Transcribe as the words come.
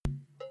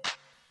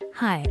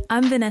Hi,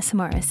 I'm Vanessa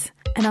Morris,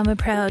 and I'm a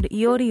proud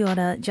Yorta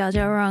Yorta, Dja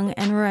Dja Wurrung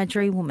and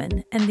Wiradjuri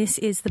woman, and this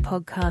is the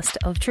podcast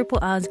of Triple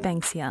R's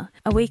Banksia,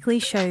 a weekly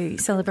show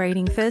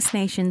celebrating First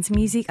Nations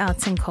music,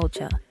 arts and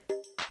culture.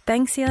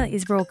 Banksia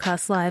is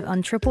broadcast live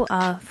on Triple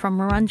R from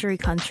Wiradjuri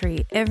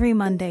country every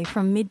Monday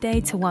from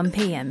midday to 1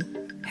 p.m.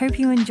 Hope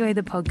you enjoy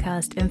the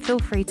podcast and feel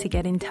free to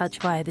get in touch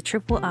via the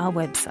Triple R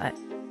website.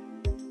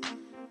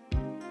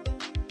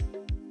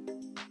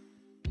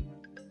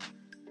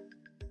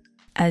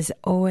 As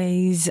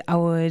always, I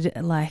would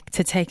like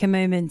to take a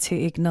moment to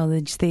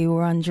acknowledge the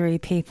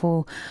Wurundjeri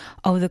people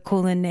of the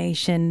Kulin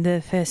Nation, the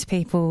first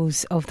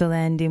peoples of the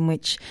land in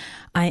which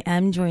I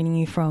am joining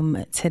you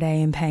from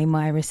today, and pay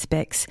my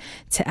respects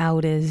to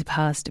elders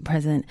past,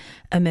 present,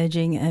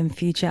 emerging and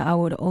future. I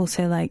would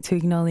also like to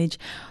acknowledge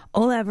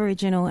all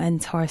Aboriginal and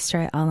Torres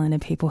Strait Islander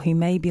people who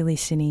may be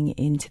listening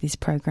into this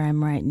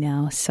program right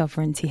now.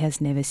 Sovereignty has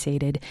never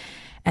ceded,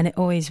 and it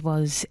always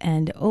was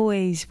and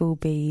always will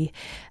be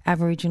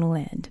Aboriginal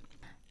land.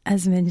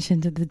 As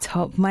mentioned at the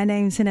top, my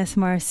name's Vanessa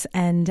Morris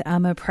and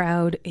I'm a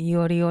proud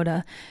Yorta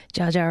Yorta,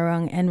 Dja Dja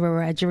Wurrung and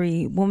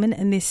Wiradjuri woman,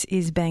 and this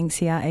is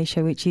Banksia, a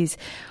show which is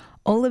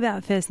all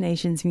about First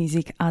Nations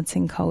music, arts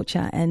and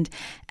culture. And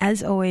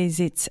as always,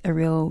 it's a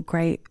real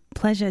great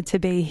pleasure to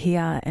be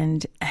here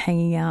and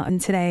hanging out. And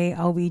today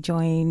I'll be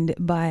joined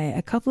by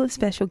a couple of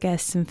special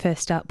guests. And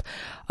first up,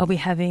 I'll be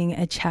having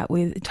a chat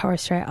with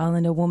Torres Strait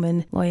Islander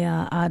woman,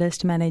 lawyer,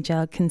 artist,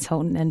 manager,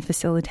 consultant and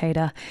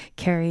facilitator,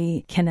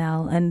 Kerry,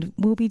 Kennell. And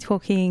we'll be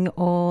talking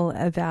all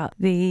about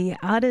the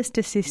Artist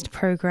Assist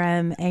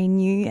program, a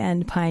new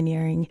and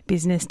pioneering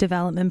business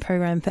development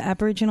program for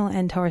Aboriginal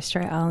and Torres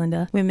Strait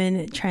Islander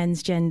women,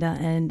 transgender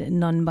and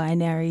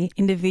non-binary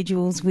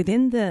individuals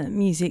within the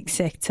music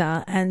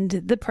sector. And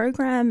the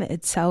program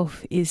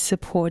itself is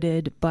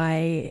supported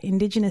by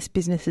Indigenous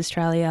Business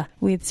Australia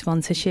with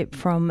sponsorship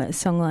from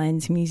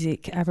Songlines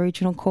Music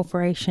Aboriginal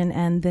Corporation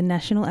and the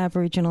National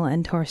Aboriginal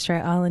and Torres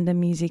Strait Islander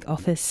Music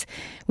Office,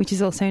 which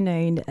is also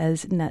known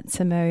as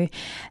NATSAMO.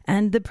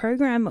 And the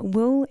program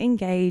will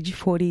engage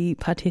 40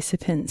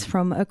 participants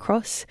from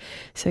across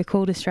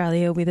so-called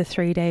Australia with a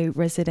 3-day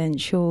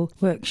residential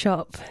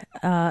workshop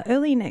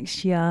early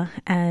next year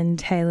and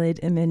tailored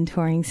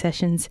mentoring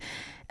sessions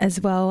as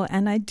well.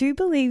 And I do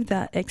believe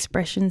that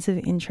expressions of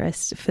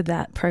interest for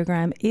that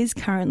program is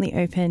currently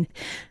open.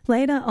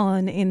 Later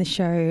on in the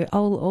show,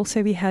 I'll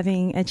also be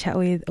having a chat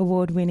with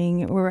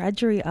award-winning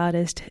Wiradjuri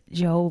artist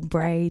Joel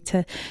Bray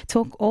to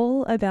talk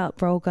all about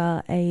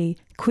Brolga, a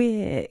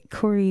queer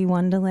Koori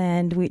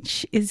wonderland,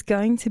 which is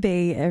going to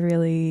be a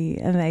really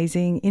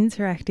amazing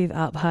interactive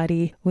art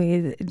party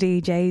with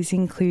DJs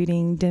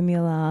including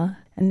Demula,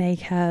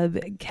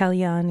 Nakab,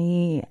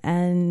 Kalyani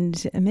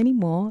and many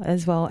more,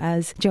 as well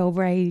as Joel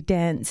Bray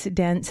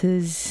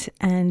dancers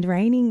and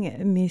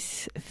reigning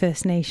Miss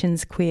First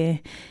Nations queer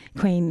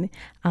Queen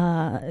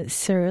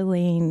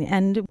Cereline.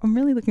 And I'm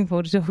really looking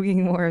forward to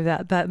talking more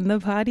about that. And the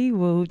party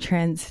will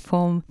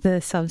transform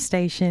the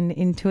substation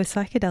into a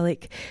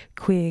psychedelic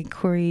queer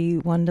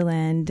Koori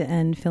wonderland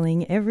and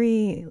filling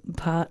every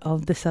part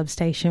of the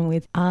substation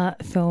with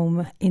art,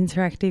 film,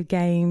 interactive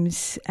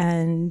games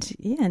and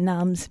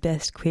Nam's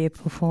best queer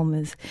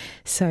performers.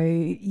 So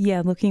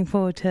looking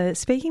forward to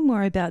speaking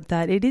more about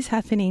that. It is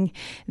happening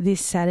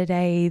this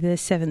Saturday, the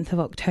 7th of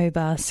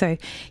October. So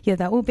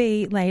that will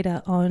be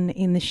later on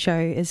in the show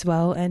as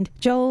well. And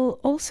Joel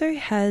also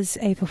has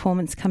a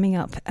performance coming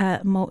up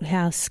at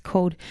Malthouse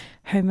called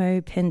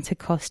Homo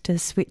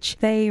Pentecostus, which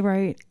they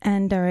wrote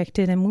and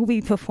directed and will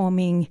be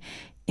performing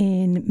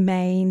in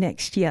May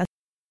next year.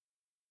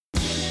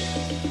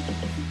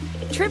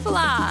 Triple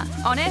R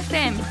on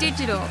FM,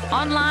 digital,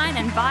 online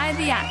and via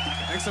the app.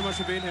 Thanks so much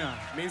for being here.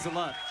 It means a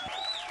lot.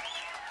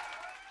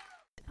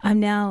 I'm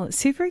now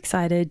super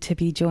excited to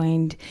be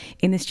joined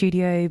in the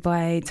studio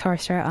by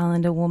Torres Strait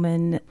Islander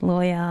woman,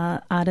 lawyer,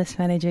 artist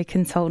manager,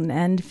 consultant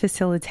and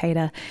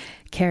facilitator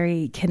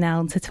Kerry,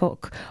 Kennell, to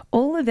talk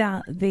all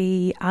about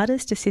the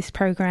Artist Assist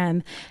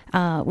program,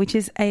 which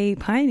is a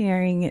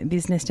pioneering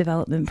business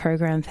development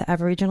program for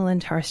Aboriginal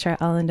and Torres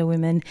Strait Islander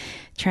women,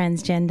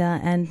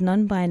 transgender and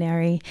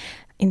non-binary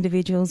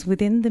individuals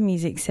within the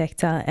music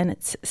sector, and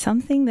it's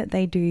something that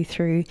they do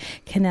through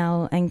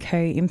Kennell and Co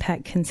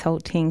Impact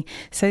Consulting.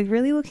 So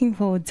really looking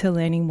forward to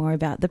learning more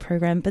about the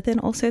program, but then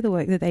also the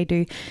work that they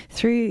do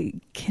through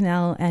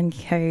Kennell and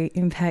Co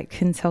Impact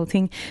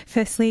Consulting.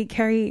 Firstly,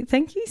 Kerry,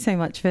 thank you so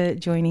much for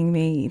joining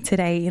me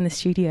today in the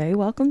studio.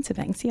 Welcome to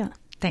Banksia.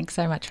 Thanks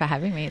so much for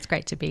having me. It's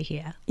great to be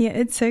here. Yeah,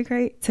 it's so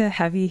great to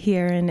have you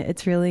here, and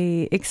it's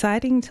really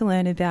exciting to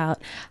learn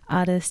about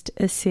Artist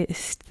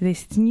Assist,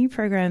 this new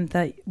program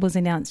that was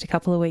announced a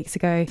couple of weeks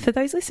ago. For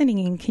those listening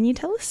in, can you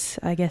tell us,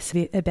 I guess, a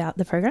bit about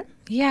the program?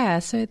 Yeah,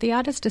 so the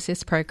Artist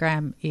Assist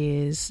program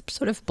is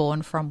sort of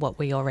born from what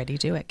we already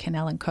do at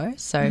Kennell and Co.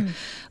 So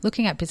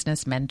looking at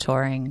business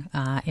mentoring,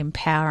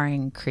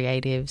 empowering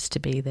creatives to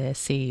be the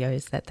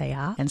CEOs that they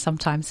are and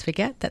sometimes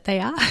forget that they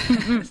are.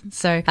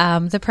 So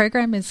the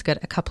program has got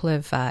a couple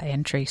of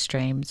entry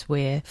streams.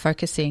 We're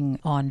focusing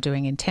on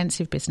doing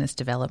intensive business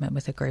development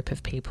with a group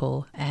of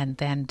people and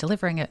then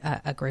delivering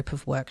a group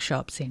of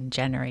workshops in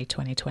January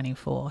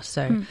 2024.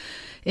 So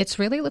it's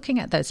really looking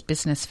at those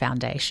business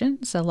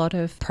foundations. A lot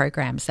of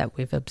programs that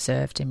we've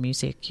observed in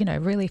music,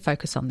 really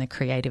focus on the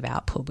creative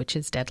output, which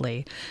is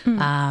deadly.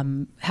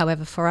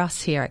 However, for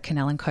us here at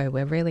Kennell & Co,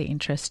 we're really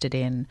interested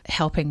in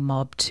helping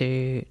mob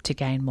to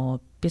gain more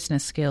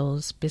business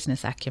skills,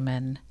 business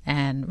acumen,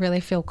 and really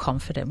feel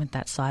confident with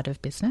that side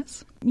of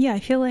business. Yeah, I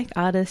feel like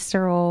artists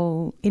are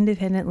all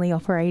independently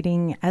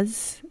operating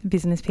as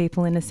business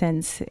people in a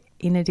sense,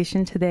 in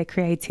addition to their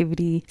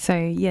creativity. So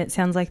yeah, it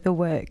sounds like the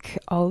work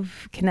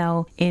of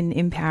Kennell in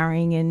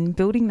empowering and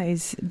building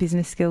those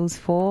business skills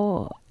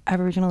for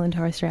Aboriginal and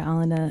Torres Strait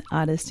Islander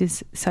artists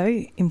is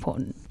so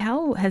important.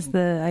 How has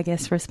the,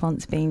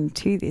 response been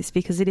to this?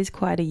 Because it is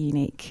quite a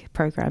unique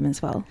program as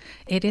well.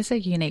 It is a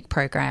unique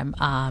program,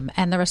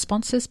 and the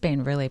response has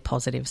been really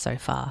positive so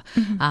far.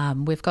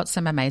 We've got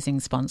some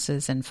amazing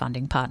sponsors and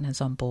funding partners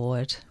on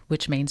board,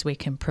 which means we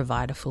can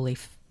provide a fully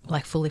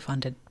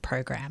funded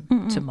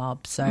program to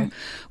mob. So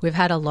we've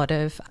had a lot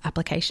of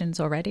applications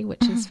already,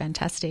 which is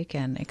fantastic,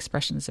 and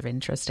expressions of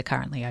interest are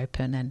currently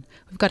open, and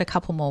we've got a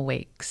couple more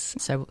weeks.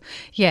 So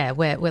yeah,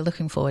 we're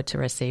looking forward to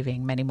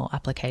receiving many more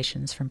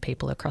applications from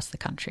people across the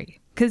country.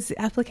 Because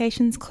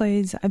applications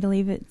close, I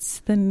believe it's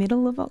the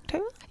middle of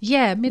October?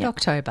 Yeah,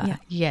 mid-October.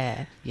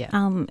 Yeah.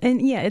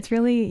 And yeah, it's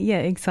really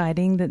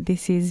exciting that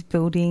this is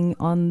building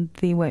on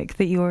the work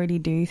that you already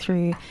do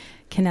through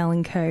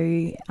Kennell &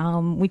 Co,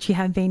 which you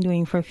have been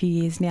doing for a few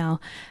years now.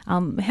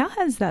 How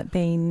has that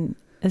been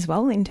as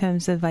well in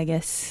terms of,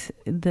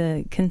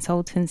 the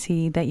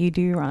consultancy that you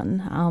do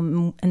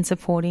run and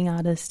supporting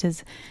artists?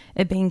 Has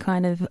it been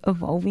kind of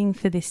evolving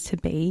for this to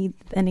be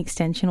an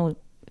extension or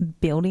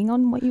building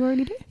on what you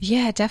already do?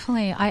 Yeah,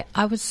 definitely.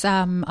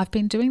 I've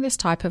been doing this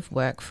type of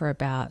work for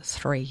about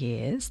 3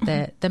 years,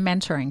 the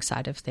mentoring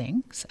side of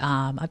things.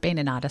 I've been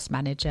an artist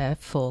manager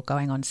for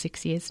going on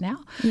 6 years now.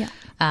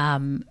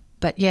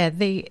 But yeah,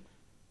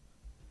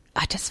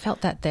 I just felt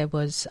that there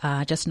was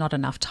just not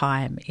enough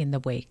time in the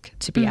week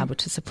to be able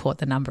to support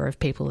the number of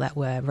people that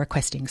were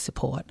requesting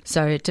support.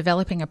 So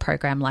developing a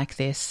program like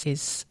this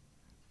is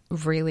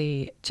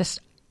really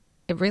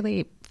it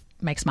really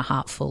makes my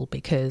heart full,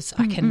 because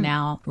I can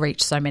now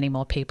reach so many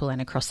more people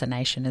and across the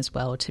nation as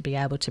well, to be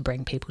able to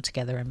bring people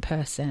together in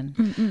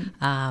person.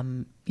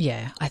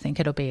 I think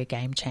it'll be a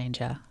game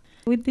changer.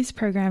 With this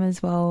program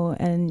as well,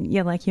 and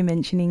like you're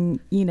mentioning,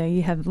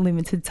 you have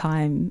limited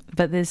time,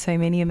 but there's so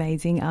many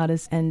amazing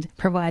artists, and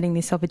providing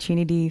this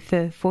opportunity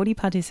for 40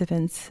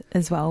 participants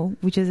as well,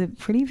 which is a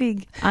pretty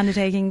big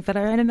undertaking. But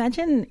I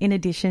imagine in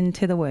addition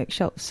to the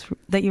workshops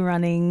that you're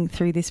running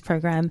through this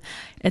program,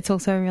 it's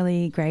also a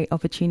really great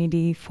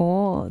opportunity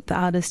for the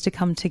artists to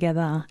come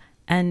together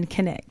and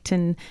connect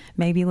and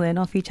maybe learn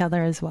off each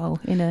other as well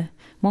in a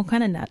more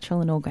kind of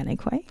natural and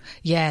organic way.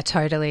 Yeah,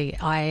 totally.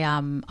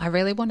 I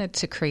really wanted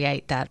to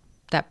create that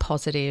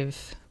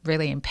positive,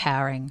 really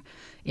empowering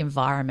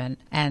environment.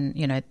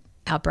 And,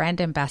 our brand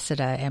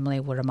ambassador,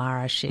 Emily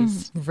Wuramara,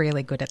 she's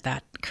really good at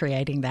that,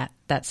 creating that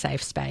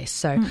safe space.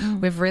 So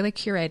we've really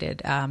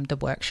curated the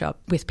workshop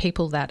with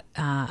people that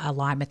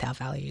align with our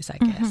values, I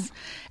guess.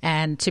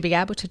 And to be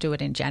able to do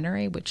it in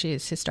January, which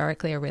is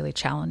historically a really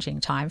challenging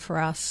time for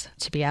us,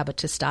 to be able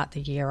to start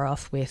the year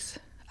off with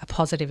a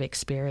positive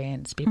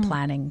experience, be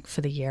planning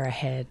for the year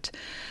ahead,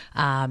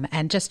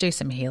 and just do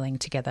some healing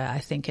together. I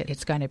think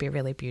it's going to be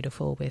really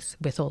beautiful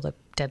with all the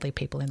deadly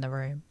people in the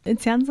room.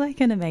 It sounds like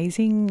an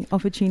amazing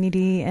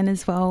opportunity. And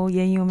as well,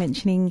 you were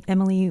mentioning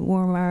Emily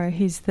Wuramara,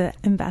 who's the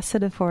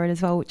ambassador for it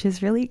as well, which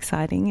is really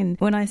exciting. And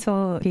when I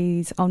saw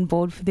she's on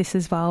board for this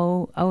as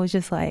well, I was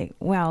just like,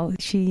 wow,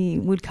 she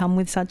would come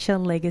with such a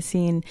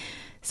legacy and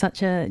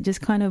such a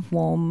just kind of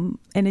warm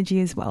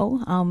energy as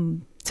well.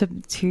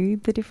 To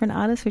the different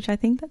artists, which I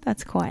think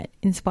that's quite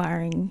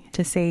inspiring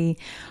to see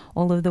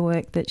all of the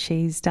work that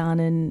she's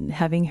done and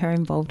having her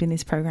involved in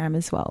this program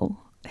as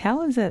well.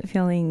 How is it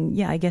feeling,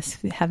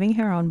 having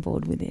her on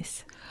board with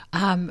this?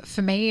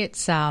 For me,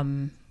 it's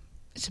a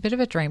bit of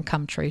a dream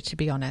come true, to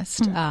be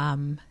honest.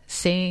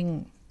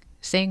 Seeing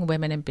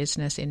women in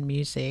business, in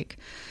music,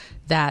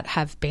 that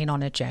have been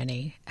on a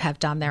journey, have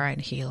done their own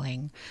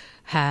healing,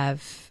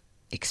 have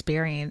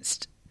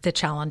experienced the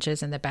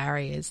challenges and the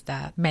barriers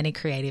that many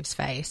creatives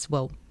face,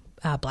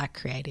 Black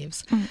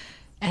creatives.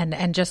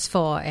 And just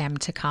for Em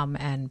to come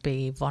and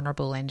be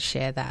vulnerable and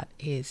share that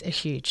is a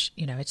huge,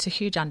 it's a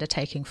huge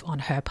undertaking on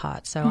her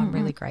part. So I'm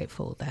really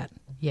grateful that,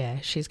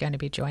 she's going to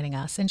be joining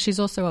us. And she's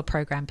also a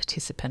program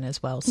participant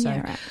as well.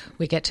 So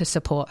we get to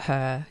support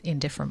her in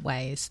different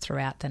ways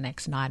throughout the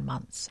next 9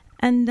 months.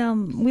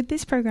 And with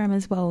this program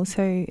as well,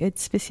 so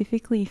it's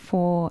specifically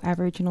for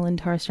Aboriginal and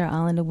Torres Strait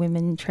Islander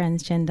women,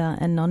 transgender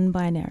and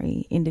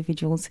non-binary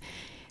individuals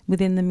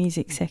within the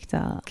music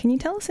sector. Can you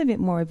tell us a bit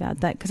more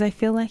about that? Because I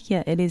feel like,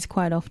 it is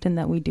quite often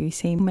that we do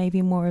see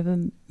maybe more of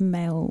a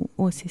male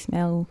or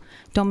cis-male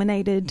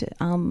dominated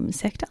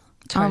sector.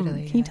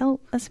 Totally. Can you tell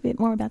us a bit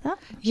more about that?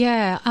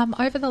 Yeah.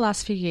 Over the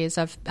last few years,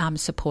 I've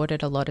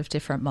supported a lot of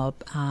different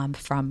mob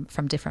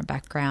from different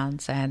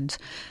backgrounds, and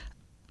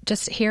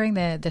just hearing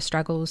the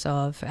struggles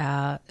of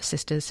our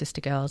sisters,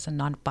 sister girls and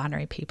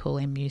non-binary people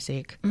in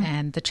music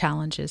and the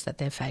challenges that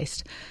they've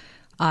faced.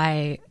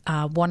 I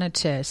wanted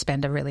to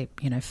spend a really,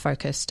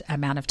 focused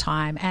amount of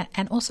time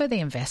and also the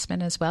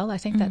investment as well. I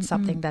think that's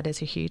something that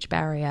is a huge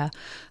barrier,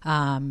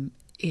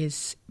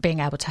 is being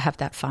able to have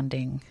that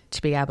funding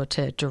to be able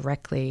to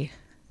directly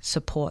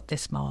support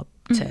this mob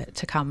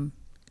to come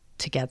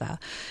together.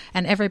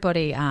 And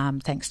everybody,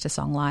 thanks to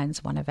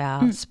Songlines, one of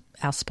our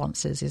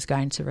sponsors, is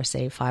going to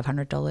receive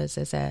 $500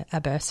 as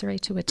a bursary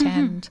to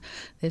attend.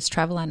 There's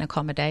travel and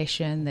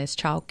accommodation, there's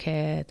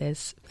childcare,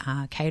 there's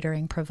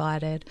catering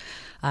provided.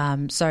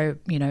 So,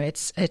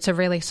 it's a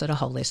really sort of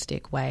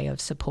holistic way of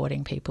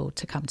supporting people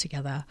to come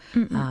together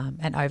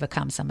and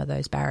overcome some of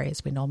those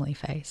barriers we normally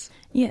face.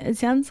 Yeah, it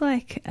sounds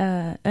like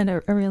a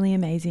really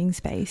amazing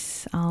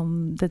space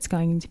that's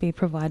going to be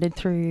provided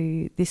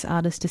through this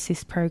Artist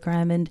Assist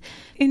program. And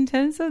in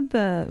terms of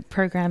the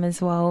program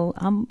as well,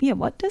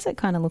 what does it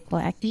kind of look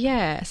like?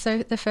 Yeah,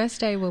 so the first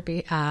day will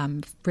be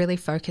really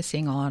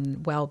focusing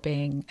on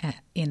wellbeing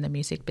in the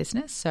music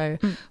business. So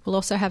we'll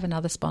also have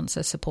another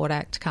sponsor, Support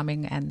Act,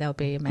 coming, and there'll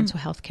be a mental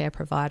health care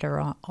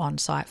provider on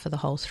site for the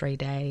whole 3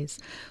 days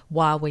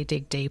while we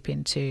dig deep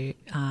into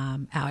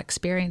our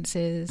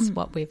experiences,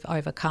 what we've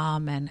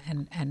overcome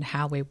and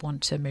how we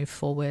want to move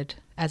forward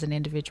as an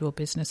individual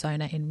business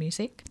owner in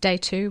music. Day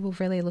 2, we'll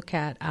really look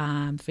at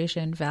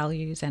vision,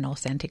 values and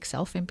authentic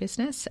self in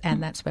business,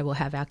 and that's where we'll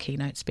have our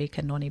keynote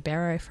speaker, Noni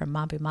Barrow from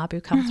Mabu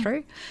Mabu, come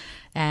through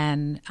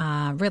and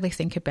really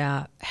think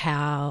about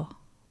how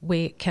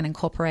we can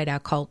incorporate our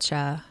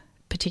culture,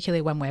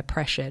 particularly when we're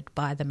pressured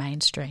by the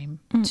mainstream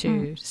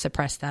to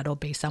suppress that or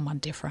be someone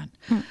different.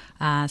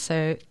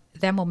 So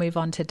then we'll move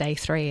on to day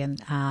 3, and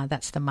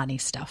that's the money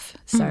stuff.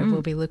 So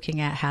we'll be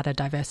looking at how to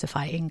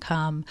diversify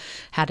income,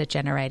 how to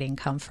generate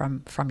income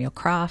from your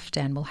craft,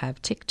 and we'll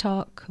have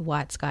TikTok,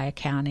 White Sky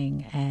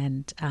Accounting,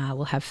 and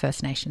we'll have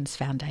First Nations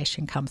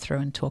Foundation come through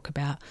and talk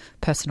about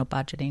personal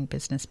budgeting,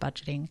 business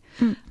budgeting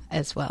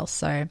as well.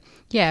 So,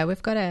 yeah,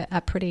 we've got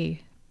a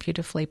pretty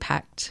beautifully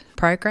packed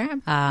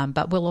program,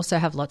 but we'll also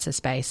have lots of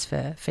space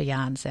for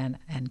yarns and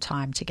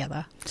time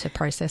together to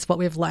process what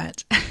we've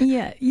learnt.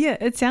 Yeah,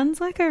 it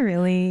sounds like a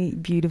really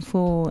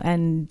beautiful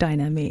and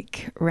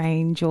dynamic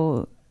range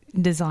or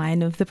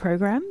design of the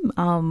program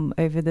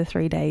over the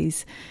 3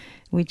 days,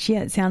 which,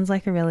 it sounds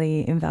like a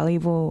really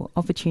invaluable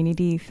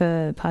opportunity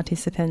for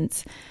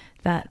participants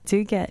that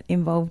do get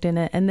involved in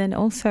it. And then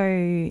also,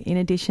 in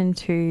addition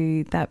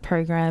to that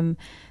program,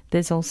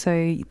 there's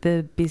also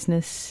the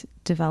business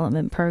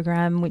development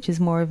program, which is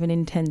more of an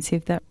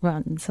intensive that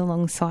runs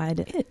alongside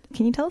it.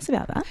 Can you tell us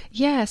about that?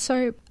 Yeah,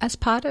 so as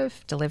part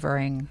of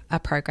delivering a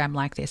program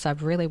like this,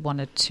 I've really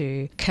wanted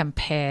to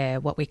compare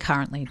what we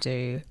currently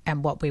do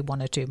and what we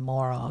want to do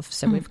more of.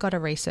 So we've got a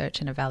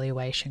research and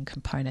evaluation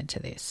component to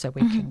this, so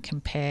we can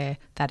compare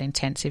that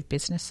intensive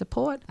business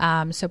support.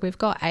 So we've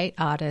got 8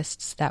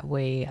 artists that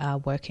we are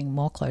working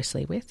more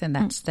closely with, and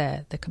that's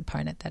the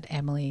component that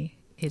Emily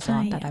is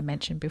on that I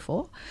mentioned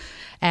before.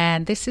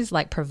 And this is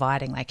like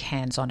providing like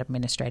hands-on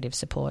administrative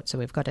support. So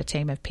we've got a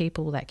team of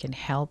people that can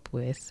help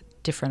with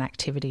different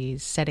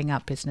activities, setting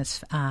up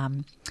business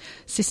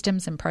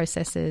systems and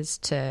processes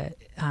to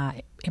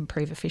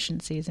improve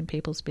efficiencies in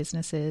people's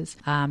businesses.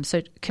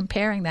 So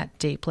comparing that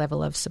deep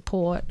level of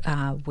support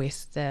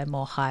with the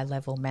more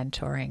high-level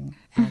mentoring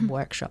and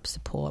workshop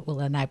support will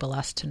enable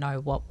us to know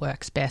what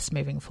works best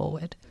moving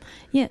forward.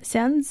 Yeah,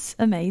 sounds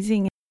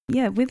amazing.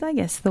 Yeah, with, I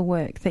guess, the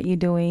work that you're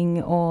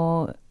doing,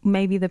 or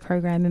maybe the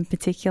program in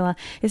particular,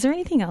 is there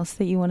anything else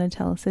that you want to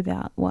tell us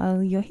about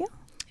while you're here?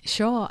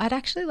 Sure. I'd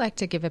actually like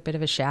to give a bit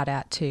of a shout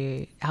out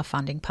to our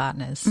funding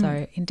partners.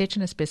 So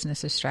Indigenous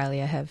Business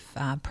Australia have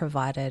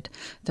provided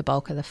the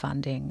bulk of the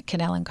funding.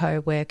 Kennell and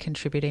Co, we're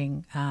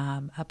contributing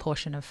a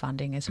portion of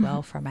funding as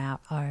well from our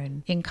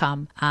own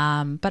income.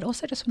 But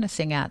also just want to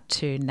sing out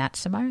to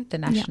NATSIMO, the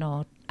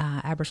National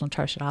Aboriginal and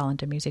Torres Strait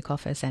Islander Music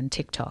Office, and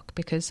TikTok,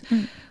 because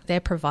they're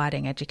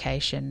providing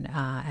education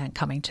and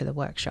coming to the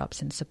workshops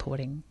and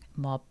supporting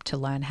mob to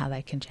learn how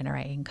they can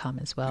generate income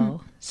as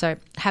well. So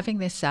having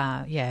this,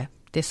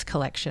 this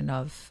collection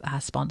of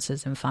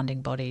sponsors and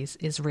funding bodies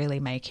is really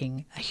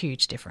making a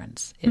huge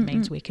difference. It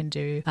means we can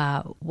do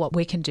what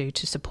we can do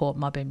to support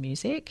mob and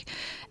music,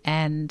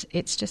 and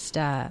it's just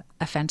a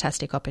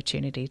fantastic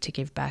opportunity to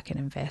give back and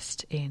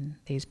invest in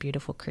these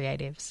beautiful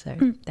creatives.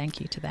 So thank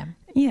you to them.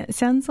 Yeah, it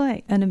sounds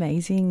like an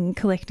amazing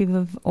collective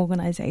of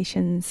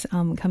organisations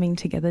coming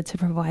together to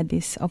provide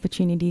this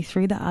opportunity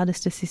through the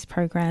Artist Assist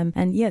program.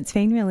 And yeah, it's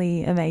been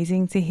really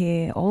amazing to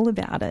hear all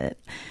about it.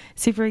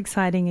 Super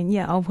exciting. And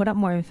yeah, I'll put up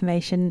more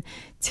information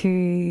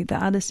to the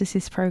Artist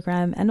Assist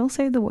program and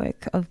also the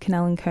work of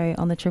Kennell & Co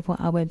on the Triple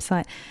R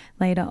website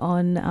later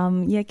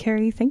on.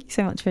 Kerry, thank you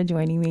so much for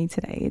joining me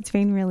today. It's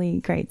been really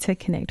great to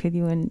connect with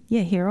you and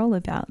hear all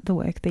about the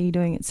work that you're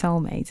doing. It's so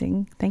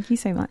amazing. Thank you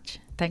so much.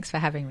 Thanks for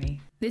having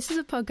me. This is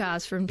a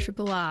podcast from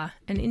Triple R,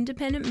 an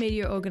independent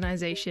media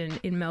organisation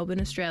in Melbourne,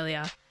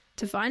 Australia.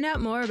 To find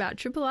out more about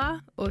Triple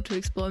R or to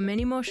explore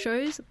many more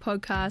shows,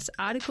 podcasts,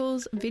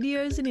 articles,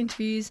 videos and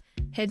interviews,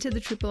 head to the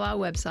Triple R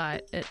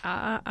website at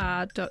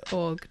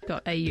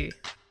rrr.org.au.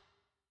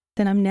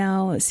 And I'm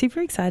now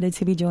super excited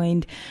to be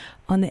joined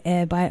on the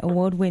air by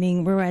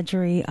award-winning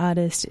Wiradjuri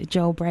artist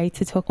Joel Bray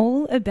to talk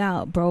all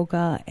about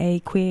Brolga, a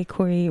queer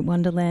Koori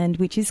wonderland,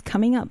 which is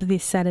coming up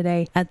this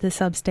Saturday at the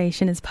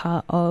Substation as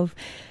part of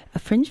a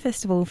Fringe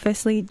Festival.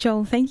 Firstly,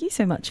 Joel, thank you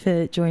so much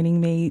for joining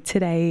me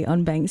today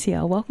on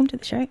Banksia. Welcome to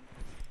the show.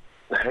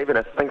 Hey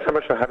Vanessa, thanks so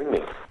much for having me.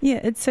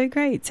 Yeah, it's so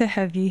great to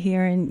have you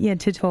here and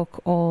to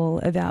talk all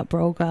about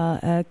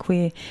Brolga, a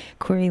queer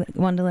Koori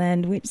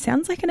wonderland, which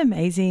sounds like an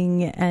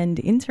amazing and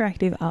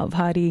interactive art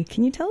party.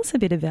 Can you tell us a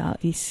bit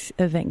about this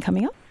event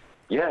coming up?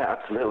 Yeah,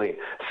 absolutely.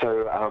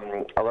 So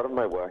a lot of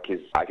my work is,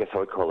 I guess I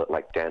would call it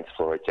like dance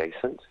floor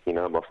adjacent. You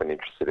know, I'm often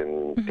interested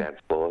in dance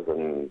floors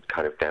and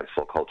kind of dance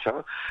floor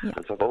culture. Yeah.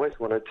 And so I've always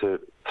wanted to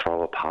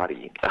throw a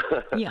party.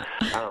 Yeah.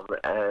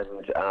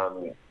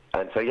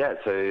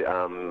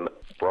 So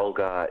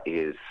Brolga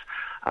is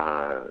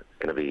going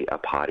to be a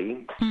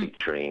party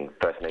featuring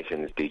First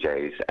Nations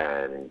DJs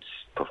and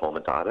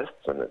performance artists,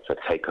 and it's a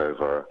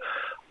takeover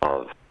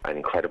of an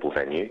incredible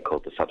venue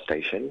called the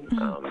Substation.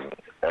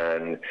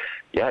 And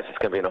yeah, it's just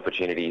going to be an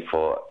opportunity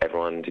for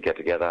everyone to get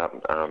together,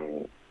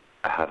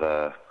 have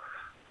a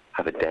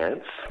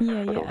dance,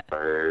 and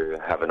also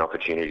have an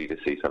opportunity to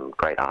see some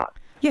great art.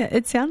 Yeah,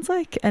 it sounds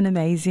like an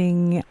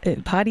amazing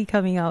party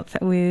coming up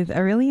with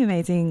a really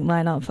amazing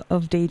lineup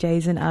of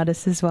DJs and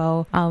artists as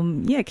well.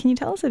 Can you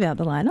tell us about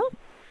the lineup?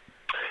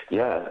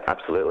 Yeah,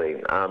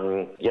 absolutely.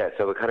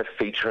 So we're kind of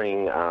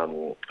featuring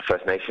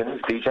First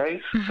Nations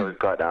DJs. So we've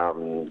got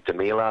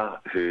Demila,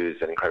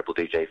 who's an incredible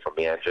DJ from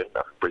Meanjin,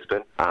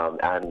 Brisbane,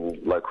 and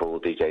local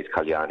DJs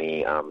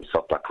Kalyani,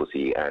 Soft Black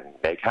Pussy, and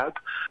NACAB.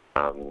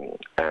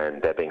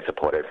 And they're being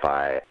supported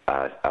by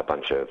a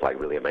bunch of like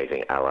really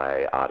amazing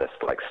ally artists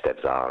like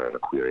Stebzar and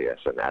Aquarius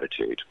and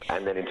Attitude.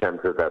 And then in terms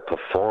of the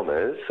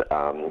performers,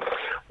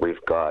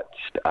 we've got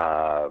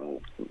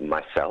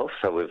myself.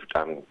 So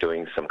I'm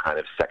doing some kind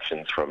of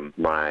sections from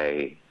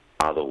my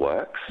other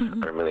works.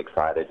 I'm really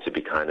excited to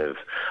be kind of,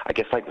 I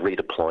guess, like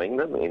redeploying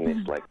them in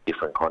this like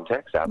different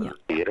context out of the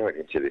theatre and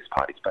into this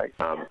party space.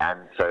 And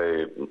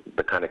so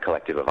the kind of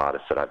collective of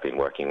artists that I've been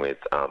working with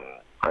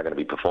are going to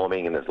be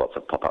performing, and there's lots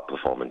of pop-up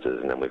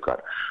performances, and then we've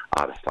got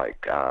artists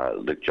like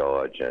Luke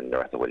George and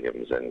Noretha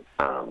Williams, and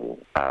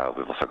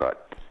we've also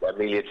got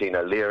Amelia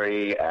Tina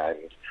Leary and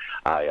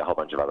a whole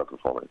bunch of other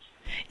performers.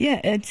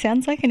 Yeah, it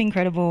sounds like an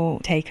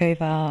incredible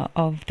takeover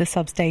of the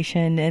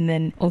Substation, and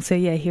then also,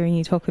 hearing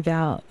you talk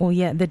about,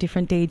 the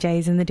different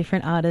DJs and the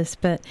different artists,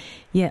 but,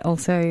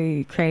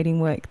 also creating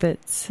work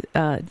that's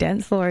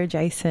dance floor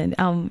adjacent.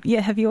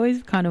 Have you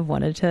always kind of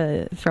wanted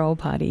to throw a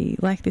party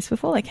like this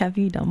before? Like, have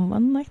you done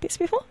one like this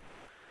before?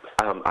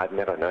 I've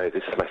never known.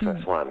 This is my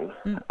first one.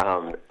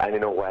 And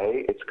in a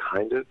way, it's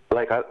kind of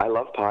like I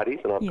love parties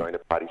and I'm going to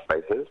party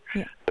spaces,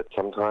 but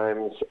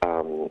sometimes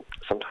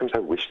I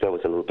wish there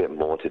was a little bit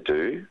more to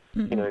do.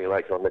 You know, you're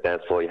like on the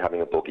dance floor, you're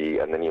having a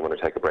boogie, and then you want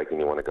to take a break and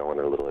you want to go on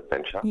a little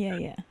adventure.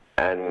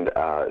 And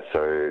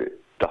so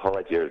the whole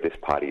idea of this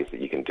party is that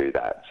you can do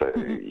that. So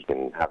you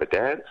can have a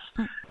dance,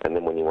 and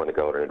then when you want to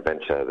go on an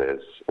adventure,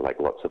 there's like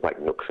lots of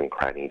like nooks and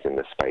crannies in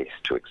the space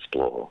to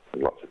explore,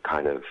 and lots of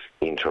kind of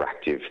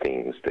interactive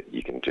things that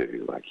you can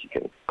do. Like you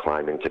can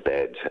climb into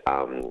bed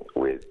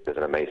there's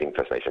an amazing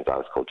First Nations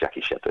artist called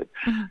Jackie Shepherd,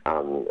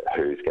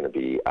 who's going to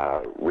be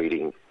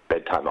reading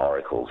bedtime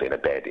oracles in a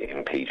bed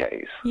in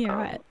PJs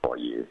for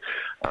you.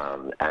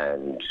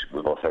 And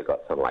we've also got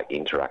some like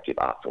interactive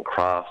arts and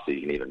crafts, so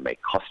you can even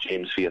make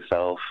costumes for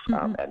yourself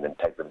and then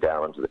take them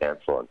down onto the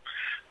dance floor and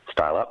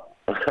style up.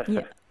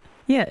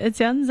 Yeah, it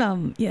sounds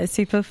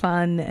super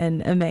fun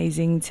and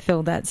amazing to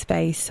fill that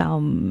space.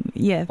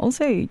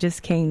 Also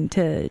just keen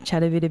to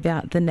chat a bit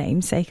about the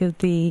namesake of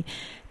the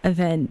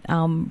event,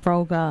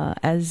 Brolga,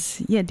 as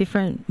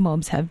different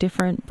mobs have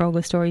different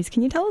Brolga stories.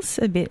 Can you tell us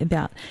a bit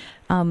about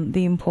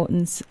the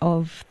importance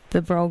of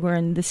the Brolga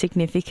and the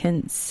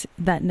significance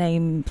that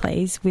name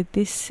plays with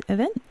this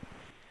event?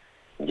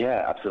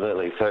 Yeah,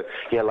 absolutely. So,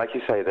 like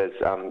you say, there's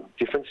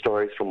different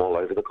stories from all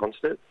over the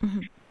continent.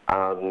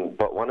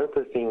 But one of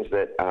the things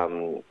that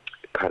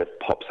kind of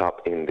pops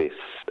up in this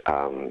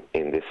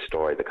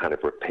story that kind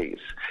of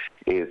repeats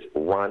is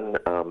one,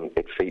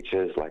 it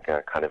features like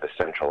a kind of a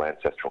central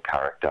ancestral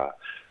character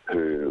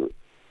who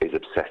is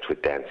obsessed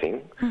with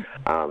dancing.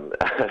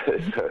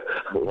 So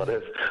a lot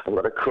of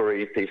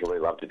Koori people who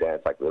love to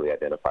dance like really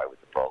identify with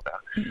the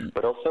Brolga.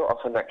 But also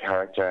often that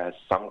character has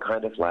some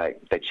kind of like,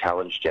 they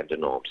challenge gender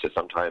norms. So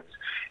sometimes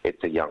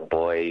it's a young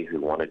boy who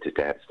wanted to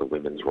dance the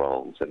women's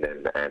roles, and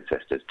then the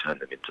ancestors turn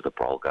them into the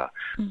Brolga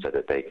so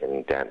that they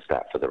can dance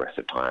that for the rest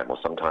of time. Or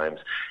sometimes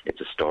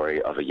it's a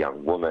story of a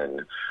young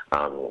woman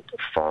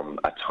from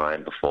a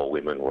time before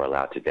women were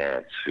allowed to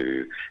dance,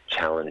 who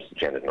challenged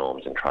gender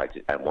norms and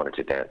wanted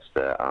to dance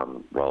the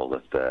role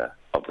of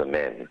the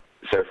men.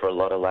 So for a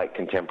lot of like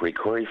contemporary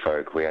Koori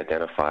folk, we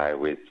identify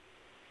with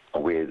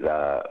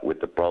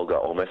the Brolga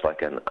almost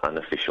like an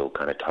unofficial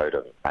kind of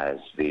totem as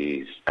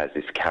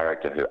this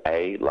character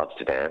who loves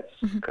to dance,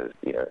 because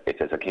if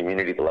there's a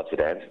community that loves to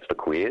dance, it's the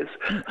queers,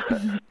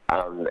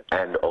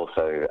 and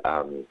also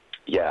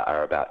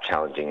are about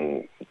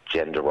challenging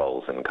gender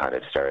roles and kind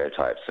of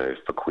stereotypes. So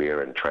for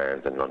queer and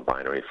trans and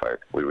non-binary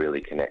folk, we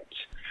really connect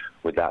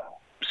with that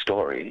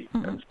story.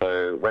 And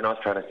so when I was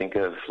trying to think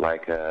of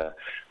like a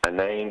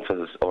name for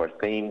this or a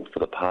theme for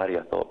the party,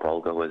 I thought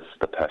Brolga was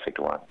the perfect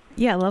one.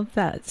 Yeah, I love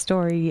that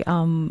story.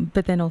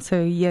 But then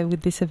also,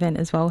 with this event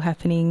as well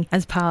happening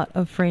as part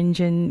of Fringe,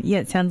 and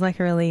it sounds like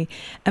a really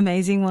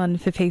amazing one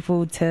for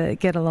people to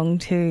get along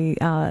to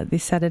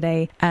this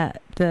Saturday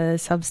at the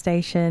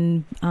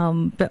substation.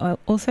 But I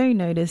also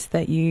noticed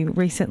that you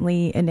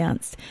recently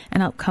announced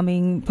an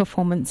upcoming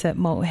performance at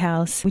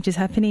Malthouse, which is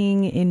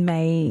happening in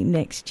May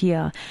next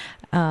year,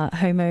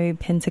 Homo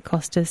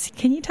Pentecostus.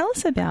 Can you tell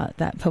us about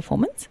that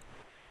performance?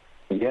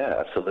 Yeah,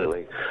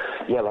 absolutely.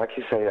 Yeah, like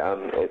you say,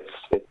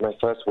 it's my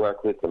first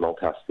work with the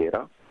Malthouse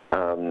Theatre.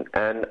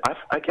 And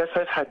I guess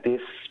I've had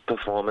this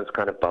performance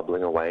kind of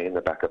bubbling away in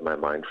the back of my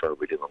mind for a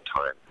really long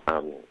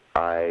time.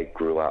 I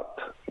grew up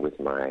with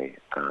my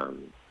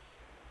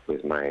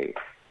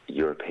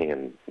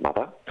European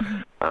mother.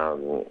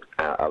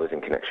 I was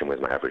in connection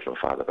with my Aboriginal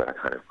father, but I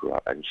kind of grew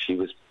up, and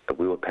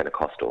we were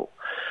Pentecostal.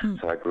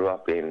 So I grew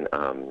up in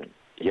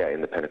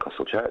the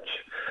Pentecostal church.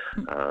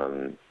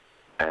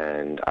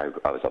 And I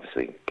was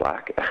obviously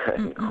black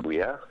and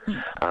queer.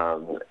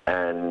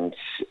 And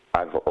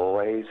I've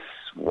always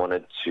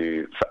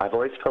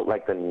felt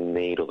like the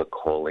need or the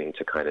calling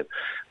to kind of,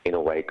 in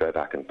a way, go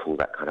back and pull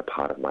that kind of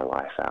part of my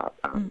life out.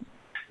 I'm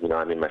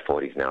in my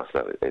 40s now,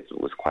 so it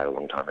was quite a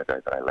long time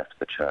ago that I left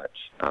the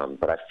church.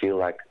 But I feel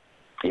like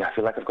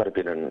I've got a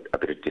bit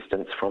of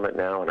distance from it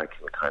now, and I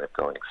can kind of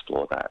go and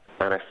explore that.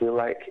 And I feel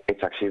like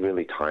it's actually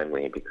really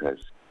timely because,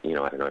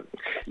 I don't know,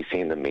 you see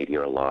in the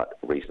media a lot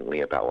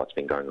recently about what's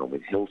been going on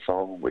with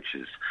Hillsong, which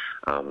is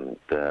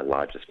the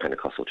largest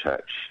Pentecostal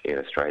church in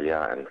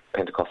Australia, and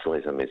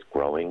Pentecostalism is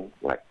growing,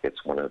 like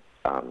it's one of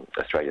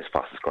Australia's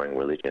fastest growing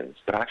religions.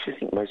 But I actually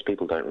think most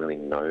people don't really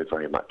know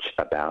very much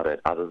about it,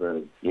 other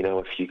than,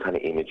 a few kind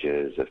of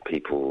images of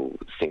people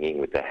singing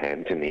with their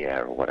hands in the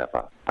air or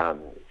whatever.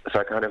 So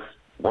I kind of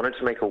wanted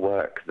to make a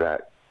work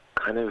that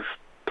kind of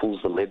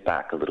pulls the lid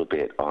back a little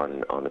bit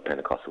on the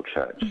Pentecostal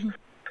church.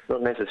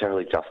 Not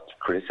necessarily just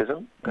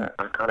criticism, a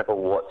kind of a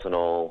warts and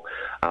all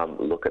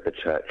look at the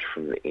church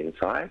from the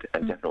inside,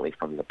 and definitely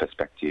from the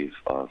perspective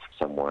of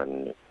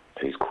someone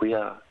who's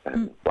queer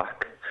and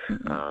black.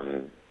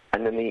 And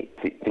then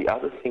the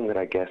other thing that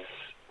I guess,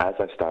 as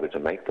I've started to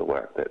make the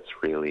work, that's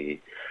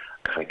really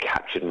kind of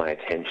captured my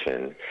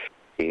attention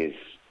is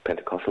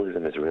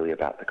Pentecostalism is really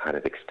about the kind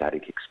of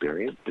ecstatic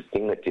experience. The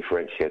thing that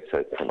differentiates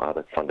it from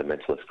other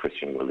fundamentalist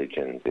Christian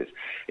religions is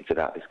it's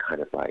about this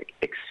kind of like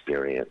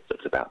experience.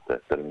 It's about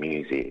the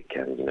music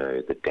and,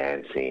 the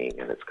dancing,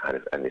 and it's kind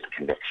of, and this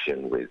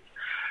connection with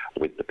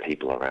the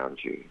people around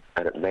you.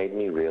 And it made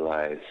me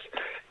realize,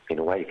 in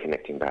a way,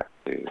 connecting back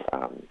to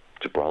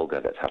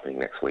Brolga that's happening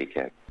next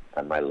weekend,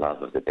 and my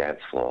love of the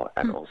dance floor,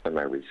 and also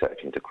my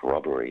research into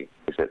corroboree,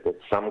 is that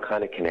there's some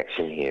kind of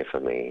connection here for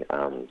me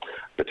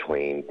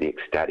between the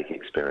ecstatic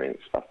experience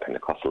of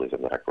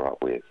Pentecostalism that I grew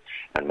up with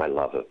and my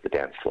love of the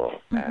dance floor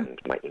and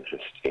my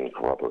interest in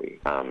corroboree.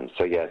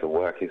 The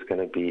work is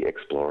going to be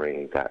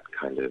exploring that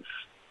kind of,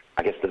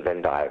 I guess, the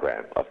Venn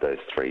diagram of those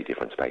three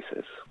different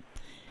spaces.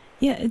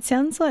 Yeah, it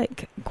sounds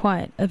like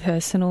quite a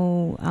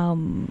personal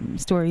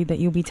story that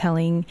you'll be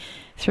telling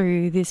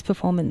through this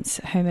performance,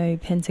 Homo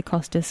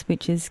Pentecostus,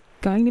 which is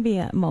going to be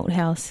at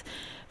Malthouse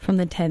from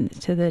the 10th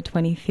to the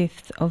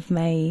 25th of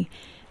May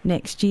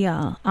next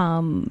year.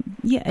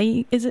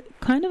 Is it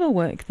kind of a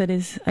work that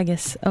is, I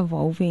guess,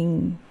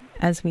 evolving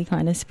as we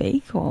kind of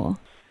speak, or?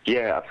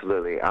 Yeah,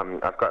 absolutely.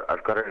 I've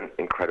got an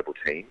incredible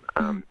team.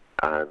 I'm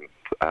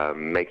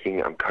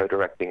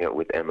co-directing it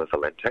with Emma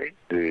Valente,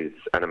 who's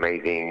an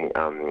amazing,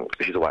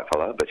 she's a white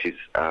fellow, but she's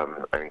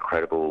an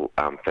incredible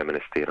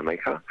feminist theatre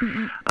maker,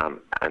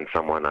 and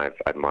someone I've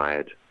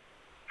admired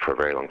for a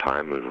very long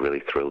time. We're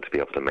really thrilled to be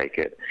able to make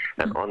it.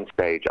 And on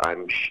stage,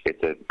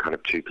 it's a kind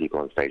of two people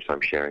on stage, so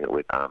I'm sharing it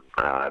with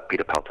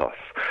Peter Paltos,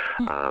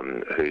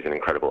 who's an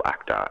incredible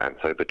actor. And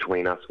so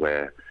between us,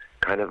 we're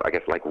kind of, I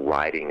guess, like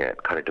writing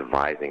it, kind of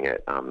devising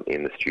it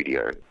in the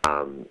studio.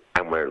 And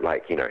we're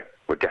like,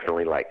 we're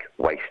definitely like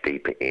waist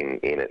deep in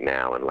it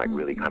now, and like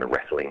really kind of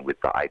wrestling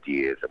with the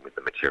ideas and with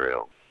the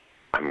material.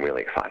 I'm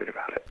really excited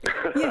about it.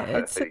 Yeah,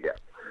 it's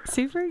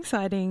super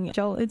exciting.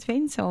 Joel, it's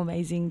been so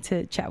amazing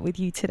to chat with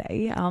you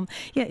today.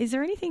 Is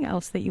there anything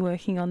else that you're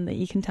working on that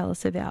you can tell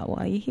us about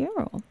while you're here?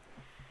 Or?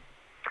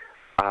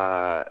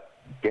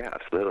 Yeah,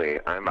 absolutely.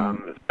 I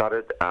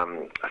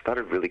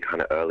started really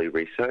kind of early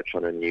research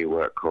on a new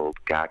work called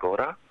Gag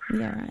Order.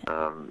 Yeah,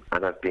 right.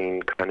 And I've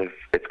been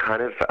it's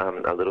kind of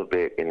a little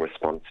bit in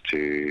response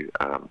to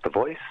The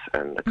Voice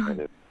and the kind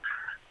of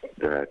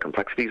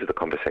complexities of the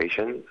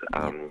conversations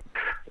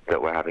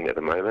that we're having at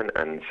the moment.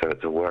 And so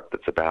it's a work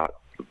that's about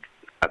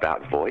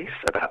voice,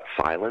 about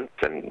silence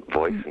and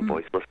voice and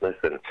voicelessness,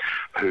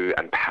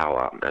 and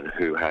power, and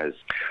who has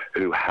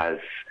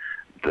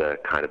the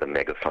kind of the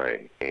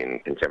megaphone in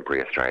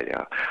contemporary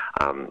Australia.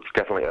 It's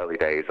definitely early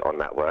days on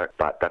that work,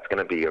 but that's going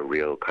to be a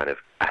real kind of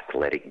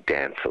athletic,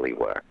 dancerly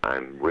work.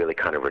 I'm really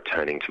kind of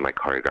returning to my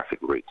choreographic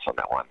roots on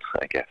that one,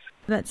 I guess.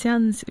 That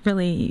sounds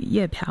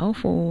really,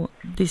 powerful,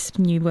 this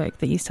new work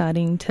that you're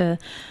starting to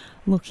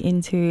look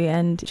into.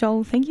 And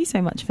Joel, thank you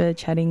so much for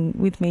chatting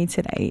with me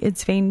today.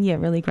 It's been,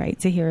 really great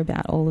to hear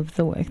about all of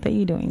the work that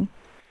you're doing.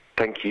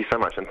 Thank you so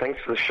much, and thanks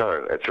for the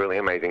show. It's really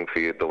amazing for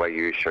you, the way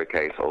you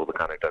showcase all the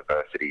kind of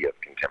diversity of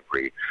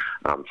contemporary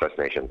First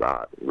Nations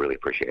art. Really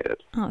appreciate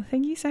it. Oh,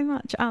 thank you so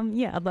much.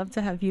 I'd love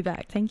to have you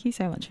back. Thank you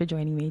so much for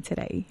joining me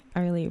today.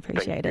 I really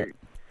appreciate it.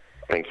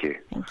 Thank you.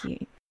 Thank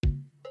you.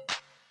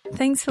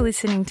 Thanks for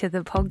listening to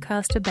the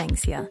podcast of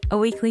Banksia, a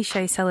weekly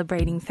show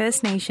celebrating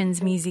First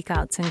Nations music,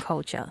 arts and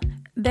culture.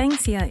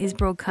 Banksia is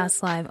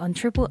broadcast live on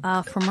Triple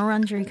R from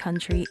Wurundjeri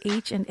Country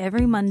each and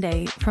every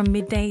Monday from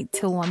midday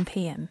till 1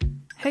 p.m.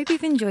 Hope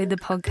you've enjoyed the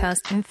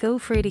podcast, and feel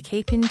free to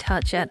keep in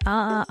touch at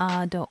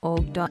rrr.org.au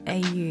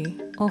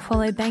or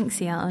follow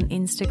Banksia on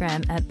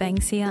Instagram at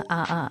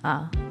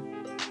BanksiaRRR.